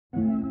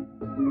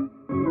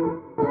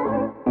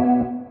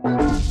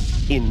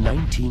In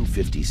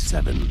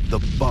 1957, the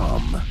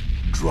bomb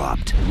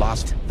dropped.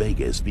 Las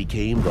Vegas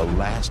became the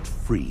last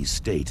free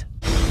state.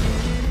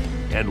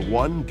 And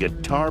one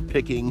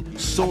guitar-picking,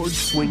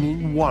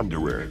 sword-swinging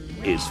wanderer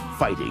is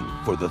fighting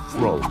for the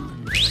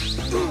throne.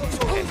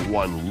 And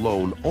one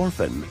lone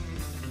orphan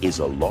is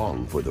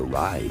along for the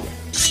ride.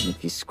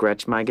 He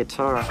scratched my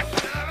guitar.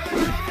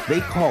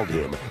 They called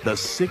him the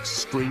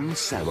Six-String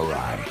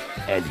Samurai,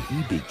 and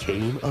he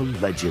became a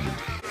legend.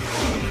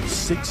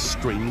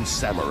 Six-String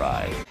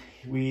Samurai.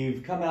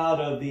 We've come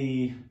out of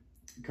the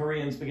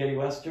Korean spaghetti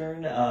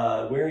western.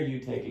 Where are you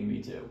taking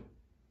me to?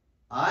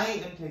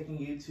 I am taking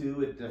you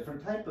to a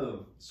different type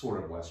of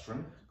sort of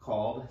western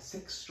called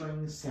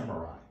Six-String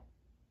Samurai.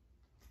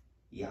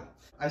 Yeah.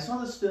 I saw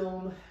this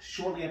film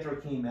shortly after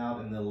it came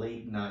out in the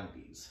late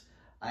 90s.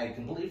 I had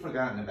completely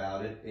forgotten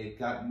about it. It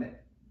got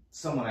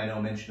someone I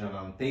know mentioned it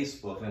on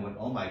Facebook, and I went,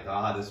 oh my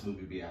god, this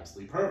movie would be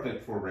absolutely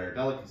perfect for Rare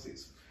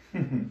Delicacies.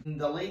 In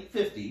the late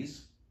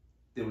 50s,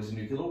 there was a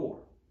nuclear war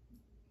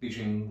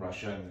between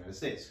Russia and the United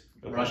States.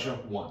 Okay. Russia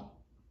won.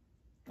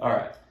 All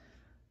right.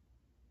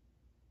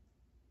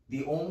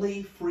 The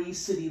only free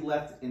city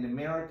left in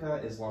America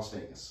is Las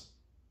Vegas.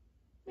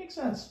 Makes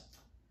sense.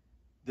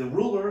 The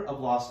ruler of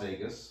Las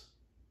Vegas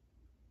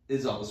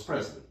is Elvis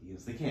Presley. He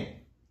is the king,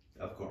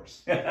 of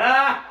course.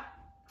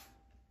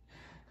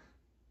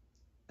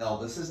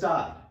 Elvis has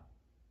died,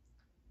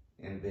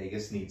 and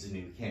Vegas needs a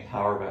new king.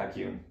 Power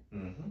vacuum.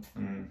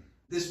 Mm-hmm.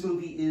 This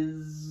movie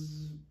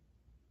is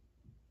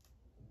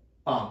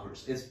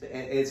bonkers.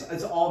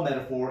 It's all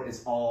metaphor.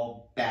 It's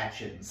all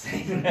batshit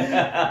insane.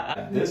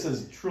 This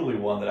is truly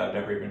one that I've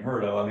never even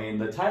heard of. I mean,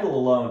 the title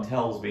alone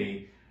tells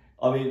me.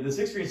 I mean, the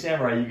Six-String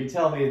Samurai. You could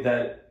tell me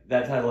that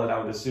title, and I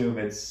would assume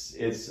it's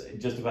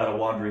just about a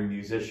wandering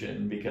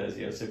musician because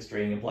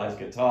six-string implies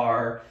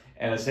guitar,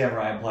 and a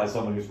samurai implies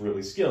someone who's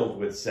really skilled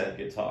with said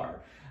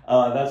guitar.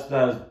 That's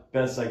about as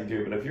best I can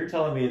do. But if you're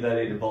telling me that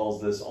it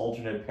involves this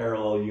alternate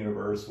parallel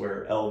universe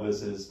where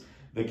Elvis is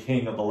the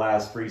king of the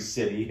last free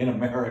city in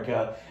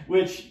America,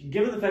 which,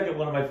 given the fact that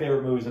one of my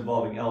favorite movies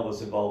involving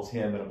Elvis involves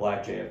him and a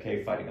black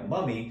JFK fighting a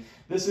mummy,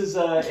 this is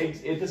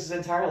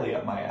entirely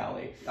up my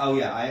alley. Oh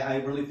yeah, I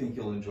really think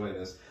you'll enjoy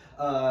this.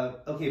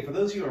 Okay, for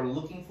those of you who are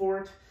looking for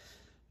it,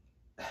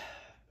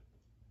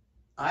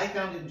 I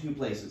found it in two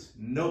places.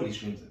 Nobody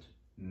streams it.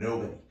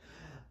 Nobody.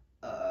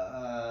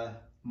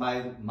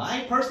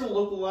 My personal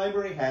local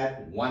library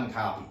had one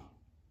copy.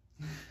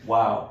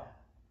 Wow.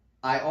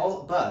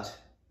 But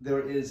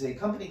there is a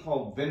company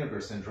called Vinegar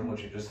Syndrome,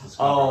 which I just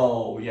discovered.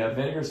 Oh, yeah,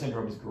 Vinegar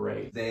Syndrome is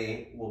great.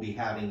 They will be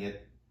having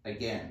it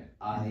again.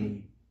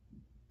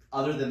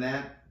 Other than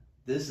that,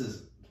 this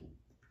is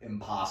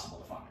impossible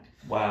to find.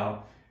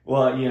 Wow.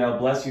 Well,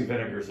 bless you,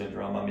 Vinegar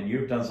Syndrome. I mean,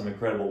 you've done some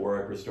incredible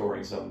work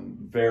restoring some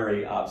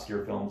very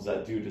obscure films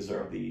that do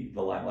deserve the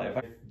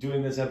limelight.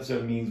 Doing this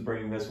episode means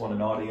bringing this one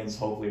an audience,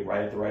 hopefully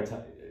right at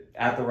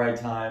the right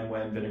time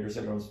when Vinegar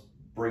Syndrome's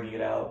bringing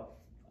it out.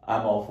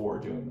 I'm all for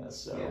doing this.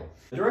 So yeah.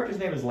 The director's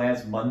name is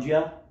Lance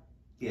Mungia.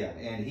 Yeah,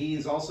 and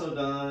he's also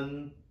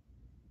done.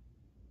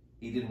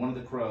 He did one of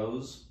the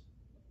Crows.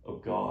 Oh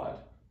God.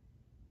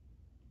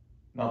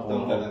 Not the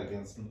Don't one hold that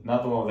against him.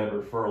 Not the one with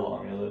Edward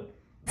Furlong, is it?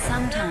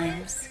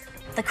 Sometimes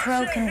the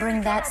crow can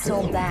bring that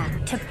soul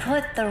back to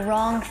put the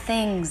wrong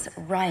things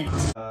right.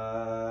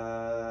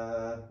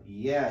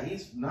 Yeah,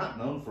 he's not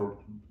known for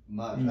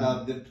much.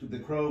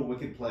 The Crow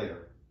Wicked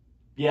Player.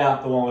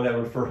 Yeah, the one with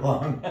Edward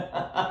Furlong.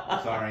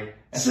 Sorry.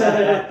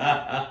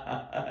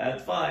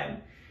 That's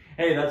fine.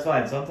 Hey, that's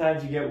fine.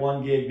 Sometimes you get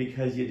one gig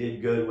because you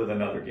did good with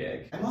another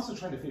gig. I'm also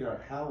trying to figure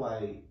out how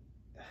it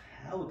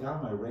got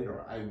on my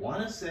radar. I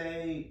want to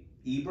say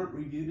Ebert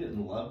reviewed it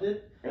and loved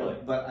it. Really?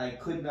 But I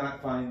could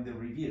not find the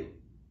review.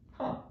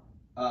 Huh.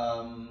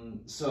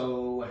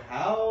 So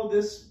how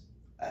this...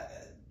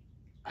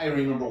 I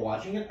remember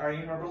watching it. I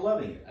remember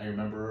loving it. I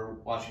remember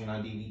watching it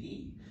on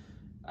DVD.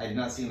 I did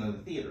not see it in the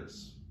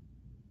theaters.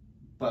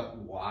 But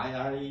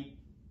why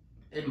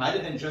it might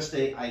have been just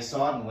I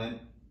saw it and went,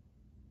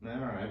 all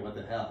right, what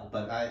the hell?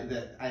 But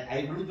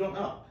I really don't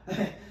know.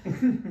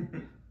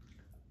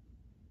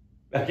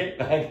 Okay,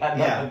 I got nothing.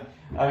 Yeah.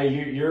 I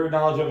mean, your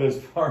knowledge of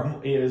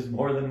it is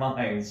more than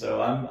mine,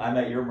 so I'm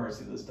at your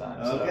mercy this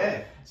time. So,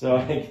 okay. So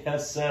I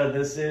guess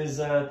this is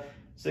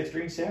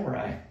Six-String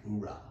Samurai.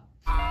 Hoorah.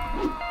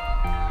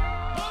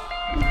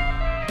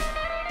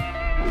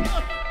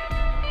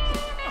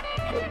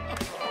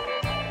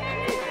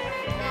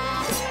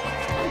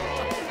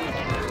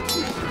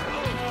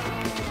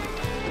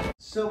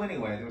 So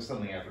anyway, there was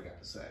something I forgot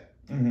to say.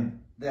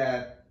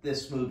 That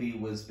this movie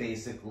was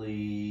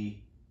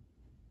basically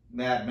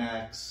Mad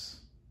Max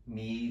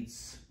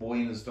meets Boy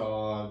and His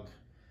Dog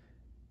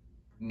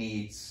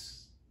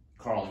meets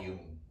Carl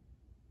Jung.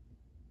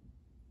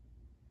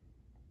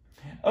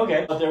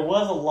 Okay, but there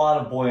was a lot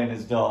of Boy and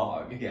His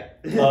Dog. Yeah.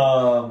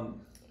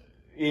 When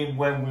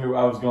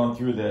I was going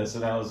through this,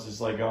 and I was just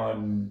like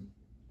going,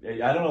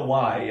 I don't know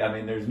why. I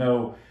mean, there's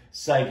no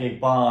psychic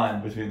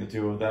bond between the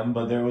two of them,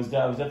 but I was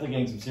definitely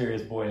getting some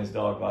serious boy and his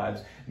dog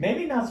vibes.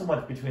 Maybe not so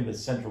much between the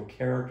central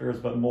characters,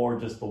 but more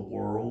just the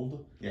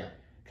world. Yeah.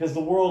 Because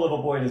the world of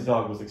A Boy and His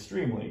Dog was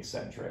extremely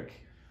eccentric.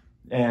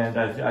 And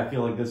I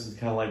feel like this is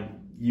kind of like,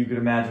 you could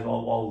imagine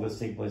all of this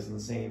take place in the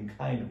same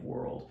kind of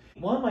world.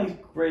 One of my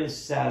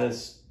greatest,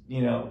 saddest,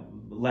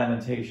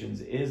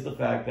 lamentations is the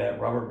fact that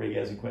Robert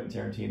Rodriguez and Quentin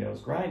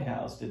Tarantino's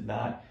Grindhouse did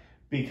not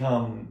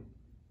become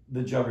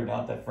the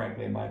juggernaut that,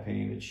 frankly, in my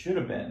opinion, it should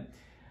have been.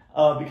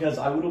 Because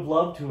I would have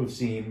loved to have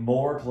seen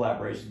more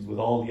collaborations with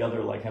all the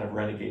other, like, kind of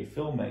renegade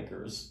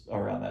filmmakers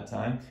around that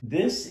time.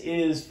 This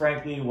is,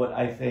 frankly, what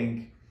I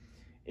think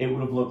it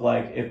would have looked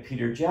like if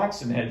Peter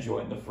Jackson had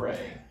joined the fray.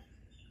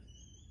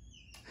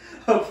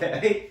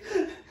 Okay.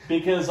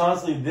 Because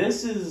honestly,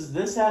 this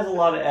has a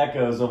lot of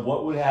echoes of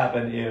what would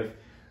happen if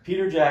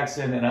Peter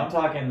Jackson, and I'm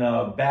talking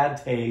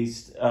bad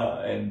taste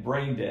and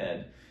brain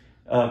dead,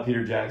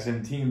 Peter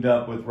Jackson teamed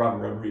up with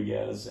Robert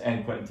Rodriguez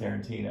and Quentin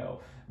Tarantino.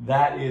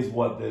 That is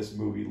what this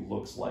movie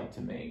looks like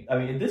to me. I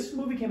mean, this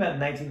movie came out in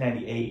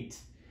 1998.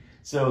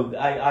 So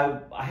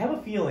I have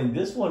a feeling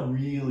this one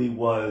really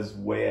was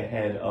way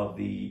ahead of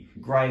the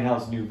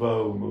Grindhouse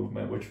Nouveau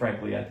movement, which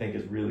frankly I think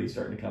is really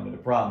starting to come into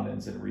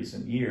prominence in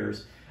recent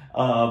years.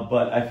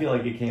 But I feel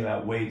like it came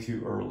out way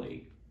too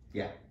early.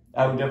 Yeah.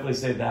 I would definitely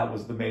say that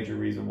was the major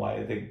reason why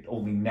I think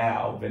only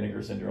now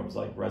Vinegar Syndrome is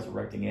like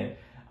resurrecting it.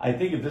 I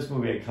think if this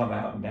movie had come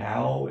out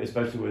now,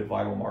 especially with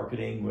viral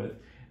marketing, with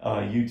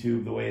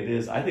YouTube the way it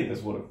is, I think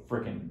this would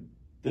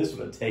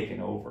have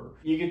taken over.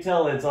 You can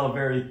tell it's all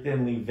very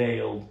thinly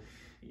veiled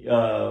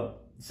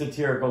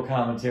satirical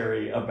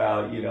commentary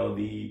about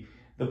the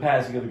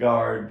passing of the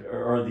guard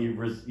or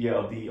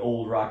the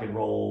old rock and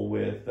roll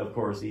with, of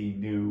course, the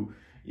new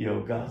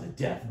gods of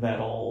death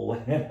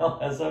metal and all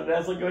that stuff.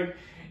 That's like going,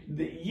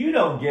 you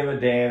don't give a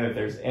damn if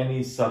there's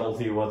any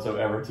subtlety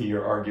whatsoever to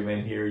your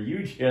argument here.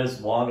 You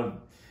just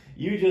want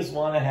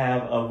to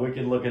have a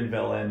wicked looking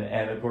villain,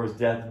 and of course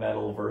death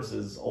metal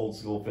versus old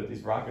school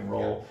 50s rock and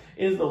roll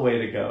is the way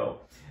to go.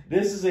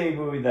 This is a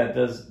movie that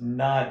does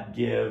not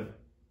give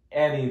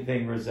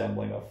anything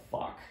resembling a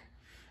fuck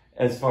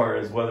as far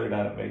as whether or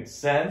not it makes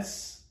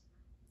sense,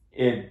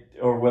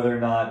 or whether or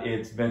not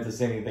it's meant to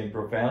say anything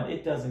profound.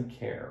 It doesn't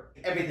care.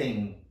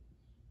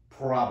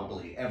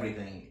 Probably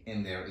everything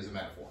in there is a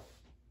metaphor.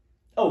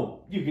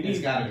 Oh, you can It's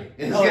eat. gotta be.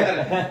 It's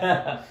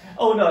gotta be.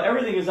 Oh no,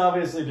 everything is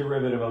obviously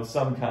derivative of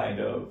some kind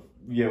of,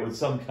 with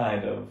some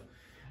kind of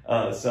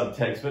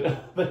subtext.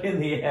 But in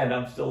the end,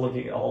 I'm still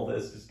looking at all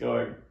this, just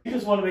going, you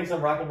just want to make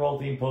some rock and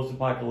roll themed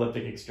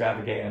post-apocalyptic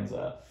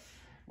extravaganza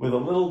with a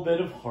little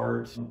bit of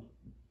heart,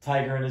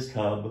 tiger and his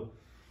cub,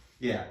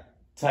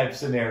 type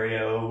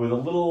scenario, with a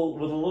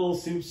little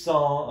soup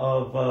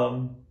song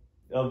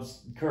of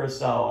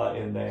Kurosawa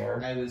in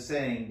there. I was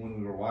saying when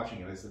we were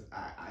watching it, I said,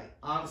 I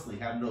honestly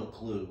have no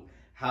clue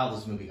how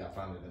this movie got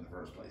funded in the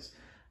first place.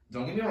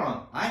 Don't get me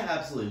wrong, I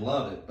absolutely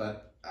love it,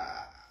 but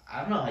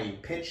I don't know how you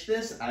pitch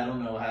this. I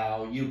don't know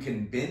how you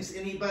convince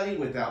anybody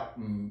without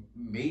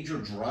major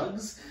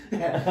drugs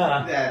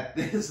that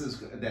this is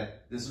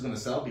going to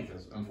sell,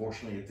 because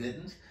unfortunately it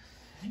didn't.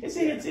 It's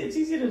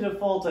easy to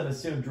default and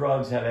assume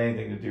drugs have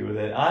anything to do with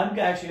it. I'm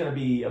actually going to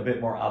be a bit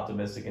more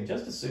optimistic and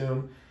just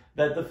assume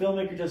that the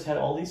filmmaker just had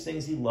all these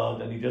things he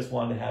loved, and he just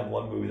wanted to have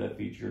one movie that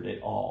featured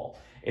it all.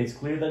 It's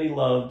clear that he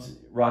loved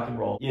rock and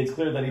roll. It's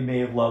clear that he may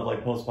have loved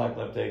like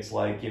post-apocalyptics,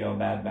 like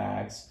Mad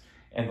Max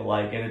and the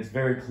like. And it's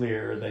very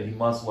clear that he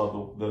must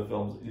love the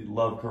films. He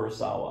loved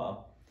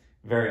Kurosawa,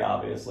 very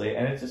obviously.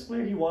 And it's just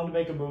clear he wanted to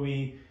make a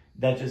movie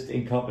that just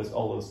encompassed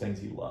all those things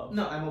he loved.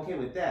 No, I'm okay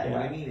with that. Yeah.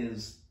 What I mean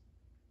is,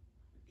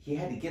 he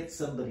had to get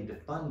somebody to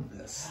fund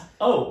this.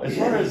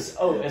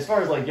 As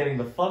far as like getting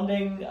the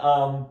funding,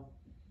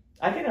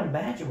 I can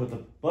imagine with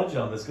the budget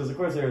on this, because of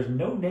course there's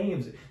no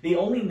names. The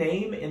only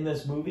name in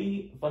this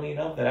movie, funny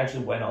enough, that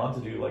actually went on to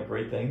do like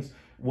great things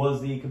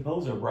was the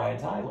composer Brian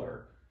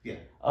Tyler. Yeah.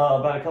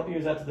 About a couple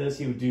years after this,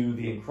 he would do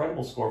the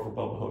incredible score for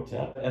Bubba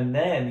Hotep, and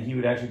then he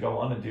would actually go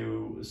on and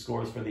do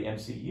scores for the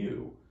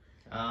MCU,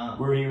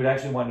 where he would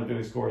actually wind up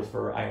doing scores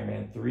for Iron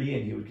Man 3,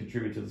 and he would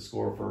contribute to the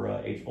score for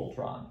Age of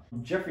Ultron.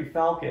 Jeffrey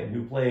Falcon,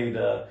 who played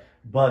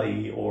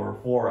Buddy, or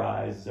Four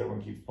Eyes, as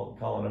everyone keeps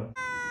calling him.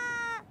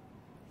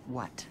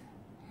 What?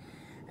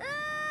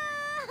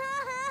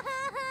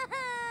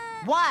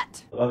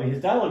 What? I mean, his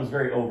dialogue was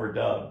very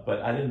overdubbed,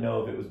 but I didn't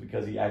know if it was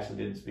because he actually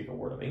didn't speak a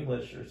word of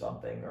English or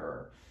something,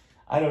 or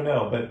I don't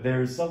know. But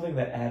there's something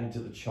that added to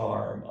the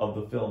charm of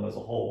the film as a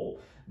whole,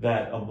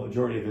 that a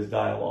majority of his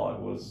dialogue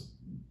was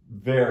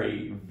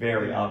very,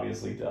 very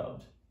obviously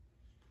dubbed.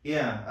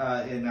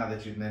 Yeah, and now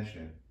that you've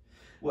mentioned it.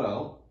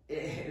 Well,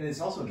 and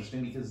it's also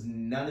interesting because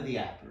none of the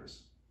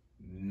actors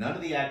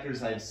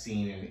I've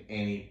seen in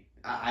any,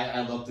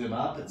 I looked them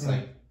up, it's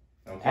like,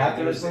 okay,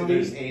 After there's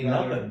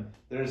nothing.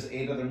 There's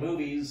 8 other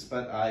movies,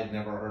 but I've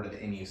never heard of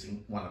any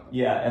one of them.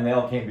 Yeah, and they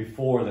all came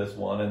before this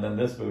one, and then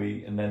this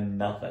movie, and then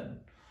nothing.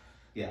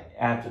 Yeah.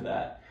 After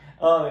that.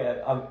 Oh,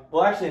 yeah.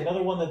 Well, actually,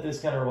 another one that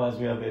this kind of reminds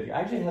me of, it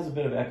actually has a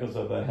bit of echoes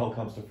of Hell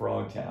Comes to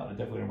Frogtown. It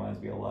definitely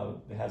reminds me a lot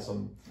of, it has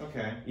some...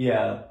 Okay.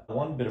 Yeah.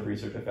 One bit of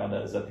research I found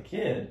out is that the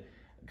kid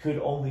could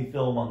only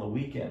film on the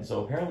weekend.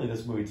 So apparently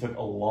this movie took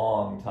a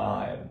long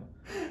time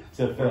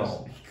to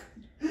film.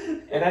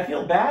 And I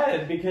feel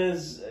bad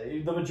because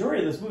the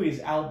majority of this movie is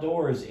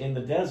outdoors in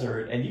the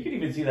desert, and you can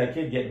even see that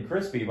kid getting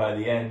crispy by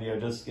the end,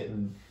 just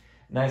getting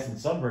nice and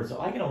sunburned. So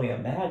I can only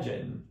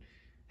imagine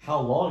how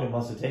long it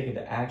must have taken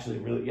to actually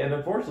really... And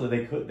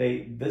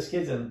unfortunately, this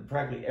kid's in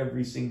practically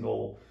every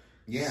single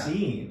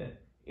scene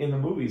in the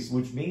movies,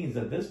 which means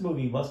that this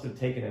movie must have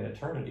taken an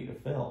eternity to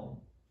film.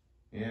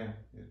 Yeah,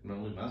 it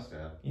really must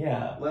have.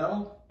 Yeah.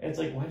 Well... It's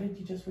like, why didn't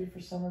you just wait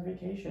for summer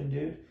vacation,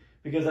 dude?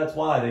 Because that's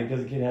why,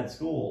 because the kid had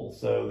school.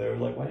 So they were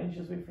like, why didn't you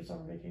just wait for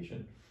summer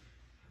vacation?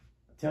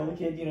 Tell the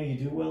kid, you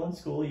do well in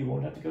school, you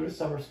won't have to go to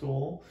summer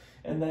school,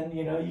 and then,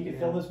 you can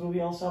film this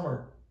movie all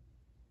summer.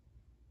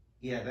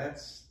 Yeah,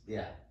 it's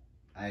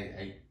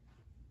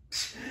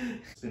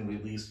been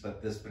released,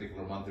 but this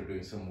particular month they're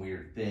doing some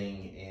weird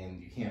thing, and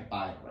you can't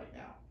buy it right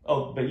now.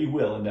 Oh, but you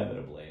will,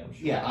 inevitably, I'm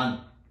sure. Yeah,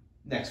 on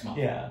next month.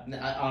 Yeah.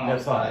 On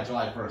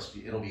July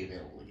 1st, it'll be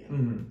available again.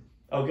 Mm-hmm.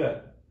 Oh,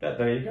 good.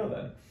 There you go,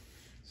 then.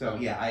 So,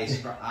 yeah, I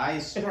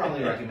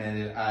strongly recommend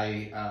it.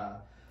 I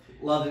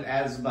loved it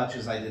as much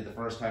as I did the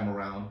first time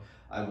around.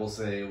 I will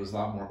say it was a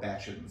lot more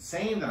batshit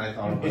insane than I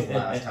thought it was the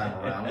last time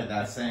around, and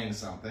that's saying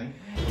something.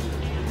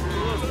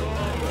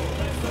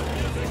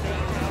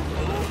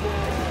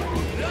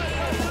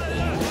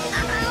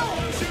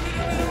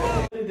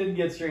 It didn't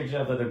get strange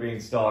enough that they're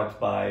being stalked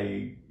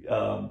by...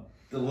 the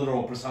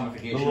literal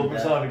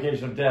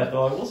personification of death.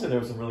 Though I will say there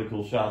were some really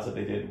cool shots that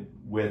they did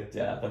with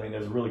death. I mean,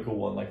 there's a really cool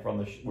one, like,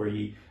 from where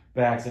he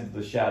backs into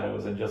the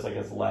shadows, and just like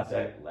as the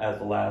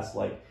last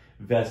like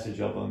vestige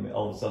of him,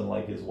 all of a sudden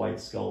like his white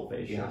skull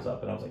face shows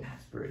up, and I was like,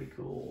 that's pretty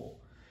cool.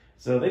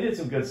 So they did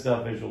some good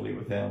stuff visually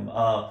with him.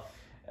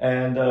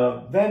 And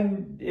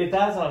then if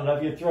that's not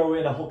enough, you throw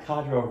in a whole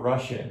cadre of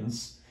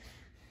Russians.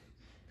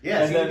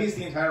 Yeah, so he's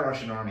the entire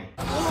Russian army.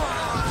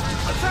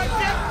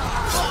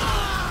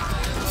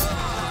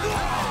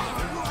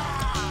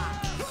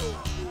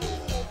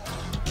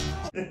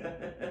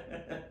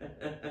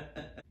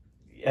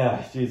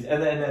 Yeah, jeez.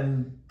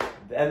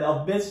 And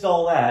amidst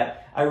all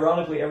that,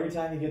 ironically, every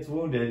time he gets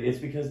wounded, it's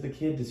because the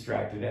kid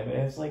distracted him. And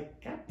it's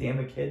like, God damn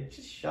it, kid,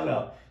 just shut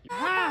up.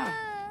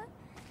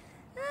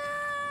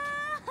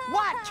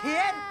 What,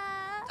 kid?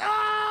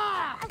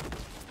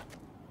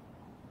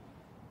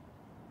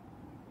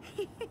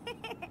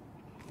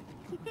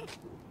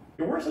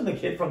 You're worse than the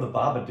kid from the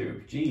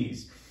Babadook,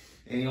 jeez.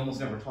 And he almost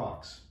never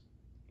talks.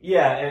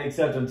 Yeah, and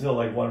except until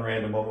like one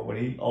random moment when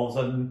he all of a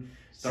sudden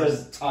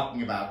starts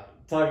talking about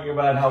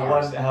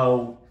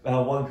how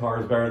one car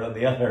is better than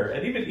the other,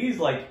 and even he's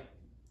like,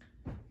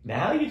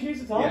 now you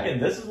choose to talk,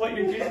 and this is what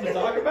you're choosing to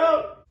talk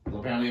about. Well,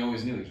 apparently he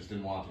always knew, he just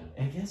didn't want to.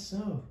 I guess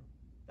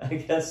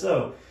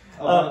so.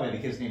 Oh, by the way, the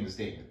kid's name is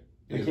David.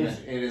 It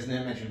is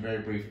mentioned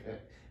very brief.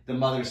 The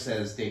mother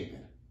says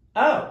David.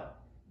 Oh,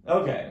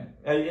 okay.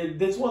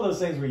 It's one of those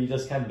things where you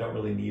just kind of don't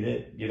really need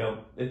it.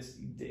 Is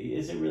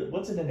it really?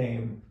 What's in the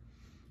name?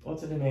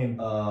 What's in the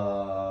name?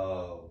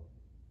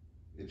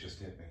 It just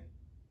hit me.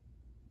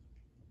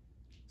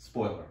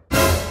 Spoiler.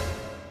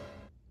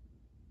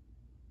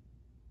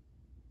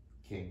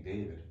 King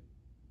David.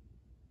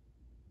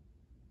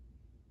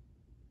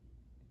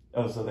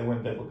 Oh, so they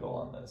went biblical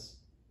on this.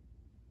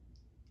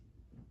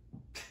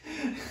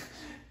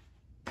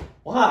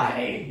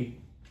 Why?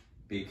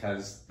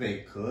 Because they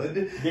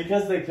could.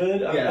 Because they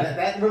could? Okay. Yeah,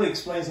 that really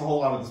explains a whole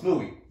lot of this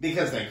movie.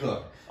 Because they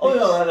could. Oh,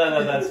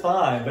 no, that's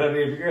fine. But I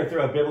mean, if you're going to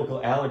throw a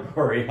biblical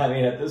allegory, I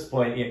mean, at this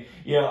point,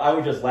 I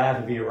would just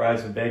laugh if he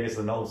arrives in Vegas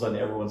and all of a sudden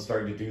everyone's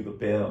starting to do the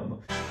BIM.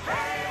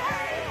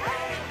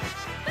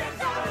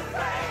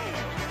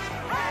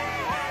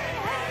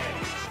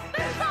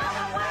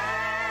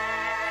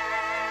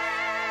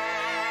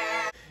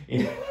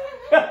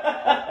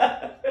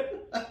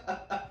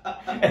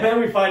 And then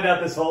we find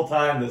out this whole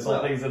time this whole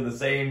thing's in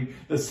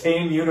the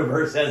same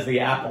universe as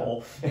the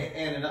Apple.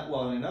 And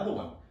another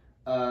one.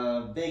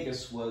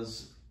 Vegas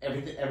was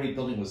every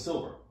building was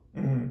silver.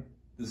 Mm-hmm.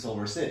 The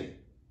Silver City.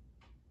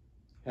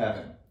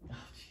 Heaven. Oh,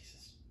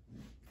 Jesus.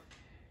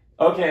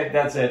 Okay,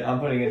 that's it. I'm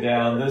putting it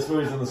down. This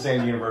movie's in the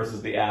same universe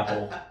as the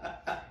Apple.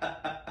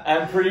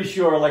 I'm pretty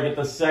sure, like, at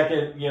the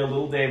second,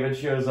 little David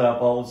shows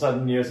up, all of a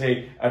sudden you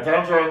say,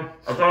 attention,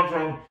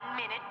 attention. 1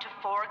 minute to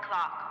 4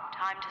 o'clock.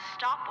 Time to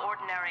stop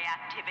ordinary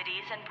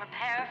activities and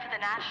prepare for the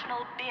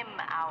National BIM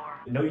Hour.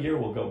 No year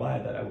will go by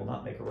that I will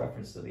not make a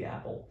reference to the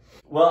Apple.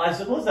 Well, I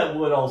suppose that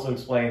would also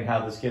explain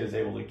how this kid is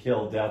able to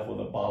kill death with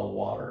a bottle of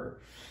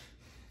water.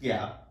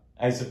 Yeah.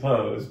 I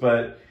suppose,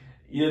 but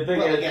you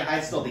think... Well, again, I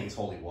still think it's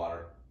holy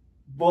water.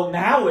 Well,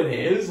 now it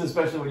is,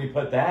 especially when you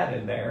put that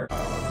in there.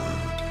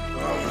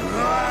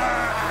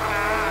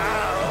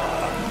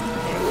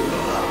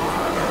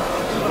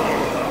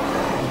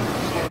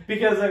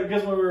 Because I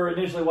guess when we were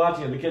initially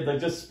watching it, the kid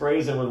just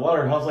sprays it with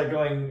water, and I was like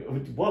going,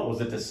 what, was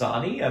it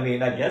Dasani? I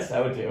mean, I guess I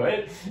would do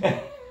it.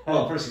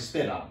 Well, first you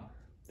spit on them.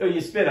 Oh, you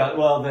spit on.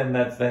 Well, then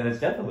it's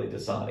definitely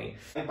Dasani.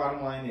 My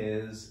bottom line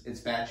is, it's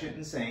batshit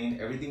insane.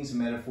 Everything's a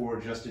metaphor.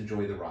 Just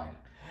enjoy the ride.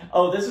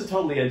 Oh, this is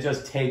totally a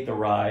just take the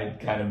ride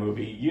kind of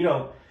movie. You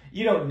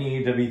don't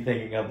need to be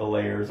thinking of the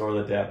layers or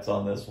the depths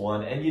on this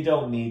one, and you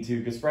don't need to,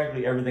 because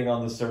frankly, everything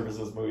on the surface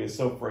of this movie is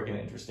so freaking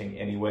interesting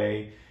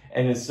anyway,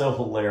 and it's so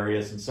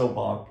hilarious and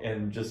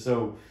and just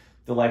so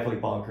delightfully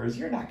bonkers.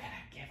 You're not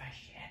gonna give a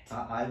shit.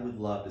 I would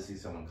love to see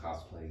someone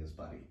cosplay as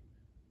Buddy.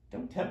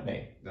 Don't tempt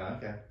me.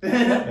 Okay. Don't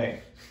tempt me.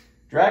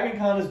 Dragon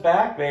Con is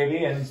back,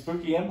 baby, and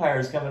Spooky Empire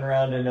is coming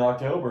around in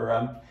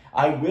October.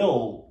 I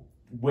will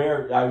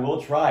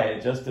try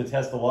it just to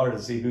test the water to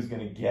see who's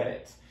going to get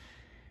it.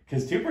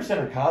 Because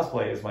 2%er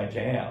cosplay is my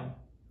jam.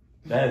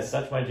 That is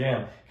such my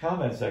jam.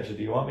 Comment section,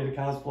 do you want me to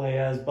cosplay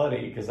as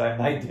Buddy? Because I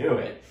might do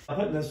it. I'm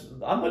putting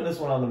this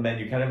one on the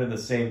menu, kind of in the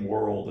same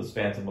world as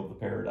Phantom of the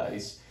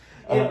Paradise.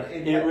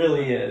 It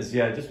really is,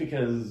 yeah, just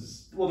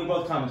because... Well, they're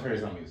both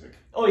commentaries on music.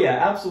 Oh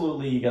yeah,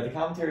 absolutely. You got the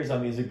commentaries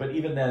on music, but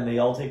even then, they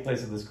all take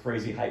place in this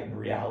crazy heightened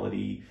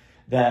reality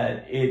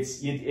that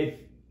if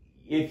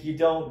you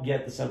don't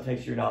get the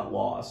subtext, you're not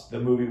lost.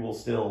 The movie will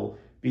still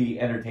be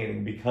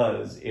entertaining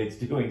because it's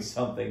doing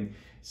something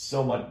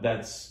so much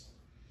that's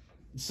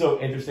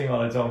so interesting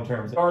on its own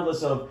terms,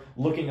 regardless of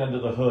looking under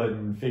the hood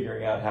and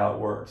figuring out how it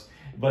works.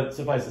 But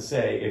suffice to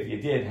say, if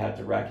you did have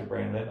to rack your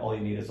brain on it, all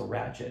you need is a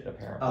ratchet,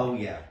 apparently. Oh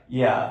yeah.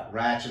 Yeah.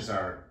 Ratchets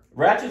are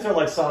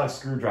like sonic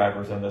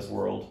screwdrivers in this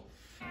world.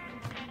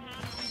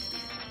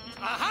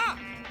 Aha!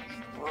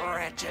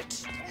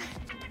 Ratchet.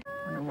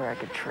 Wonder where I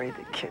could trade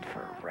the kid for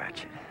a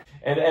ratchet.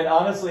 And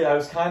honestly, I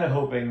was kind of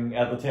hoping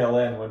at the tail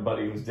end when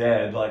Buddy was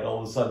dead, like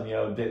all of a sudden,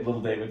 little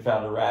David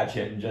found a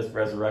ratchet and just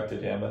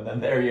resurrected him, and then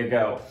there you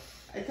go.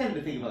 I tend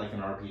to think of it like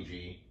an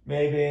RPG.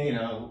 Maybe.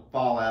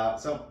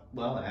 Fallout. So,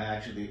 well,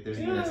 actually, there's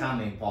even a town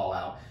named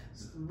Fallout.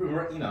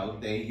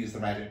 They use the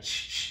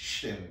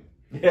ratchet and...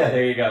 Yeah,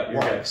 there you go. You're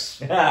works.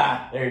 Good.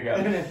 There you go.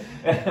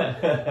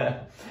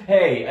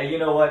 Hey, you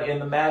know what? In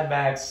the Mad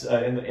Max,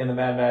 in the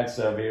Mad Max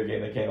video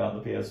game that came out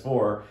on the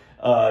PS4,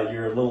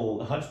 your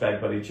little hunchback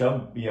buddy,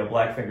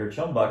 Blackfinger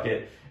Chum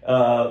Bucket,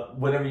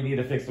 whenever you need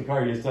to fix the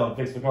car, you just tell him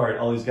fix the car, and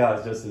all he's got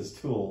is just his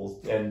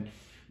tools, and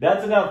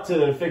that's enough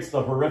to fix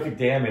the horrific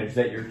damage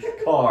that your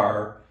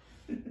car.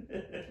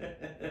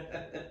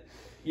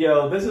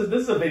 This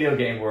is a video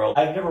game world.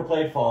 I've never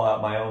played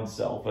Fallout my own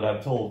self, but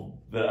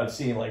I've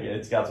seen like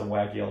it's got some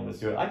wacky elements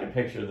to it. I can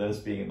picture this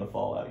being in the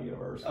Fallout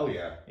universe. Oh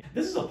yeah.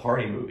 This is a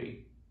party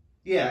movie.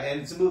 Yeah,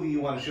 and it's a movie you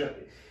want to show.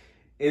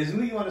 It's a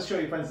movie you want to show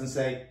your friends and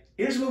say,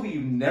 "Here's a movie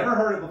you've never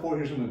heard of before.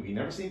 Here's a movie you've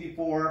never seen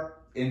before.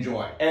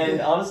 Enjoy."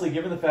 And honestly,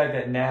 given the fact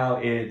that now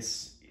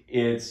it's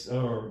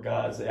oh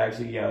god, it's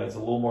a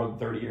little more than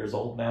 30 years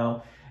old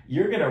now.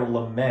 You're going to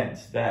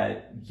lament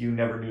that you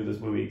never knew this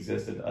movie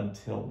existed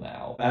until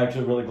now. I'm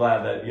actually really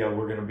glad that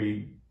we're going to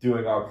be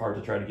doing our part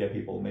to try to get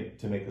people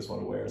to make this one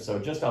aware. So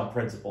just on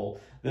principle,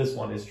 this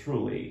one is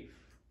truly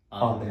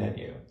on the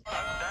menu.